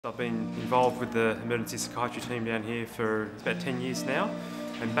I've been involved with the emergency psychiatry team down here for about 10 years now,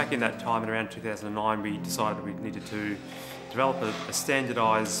 and back in that time, in around 2009, we decided we needed to develop a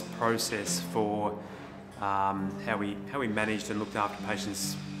standardised process for how we managed and looked after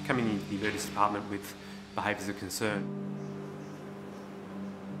patients coming into the emergency department with behaviours of concern.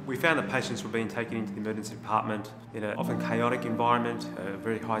 We found that patients were being taken into the emergency department in an often chaotic environment, a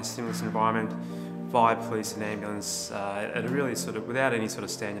very high stimulus environment, via police and ambulance, at a really without any sort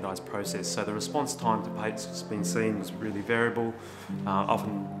of standardised process. So the response time to patients being seen was really variable.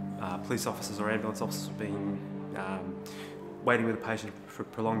 Often police officers or ambulance officers were being waiting with the patient for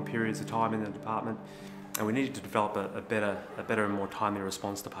prolonged periods of time in the department, and we needed to develop a better and more timely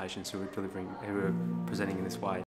response to patients who were presenting in this way.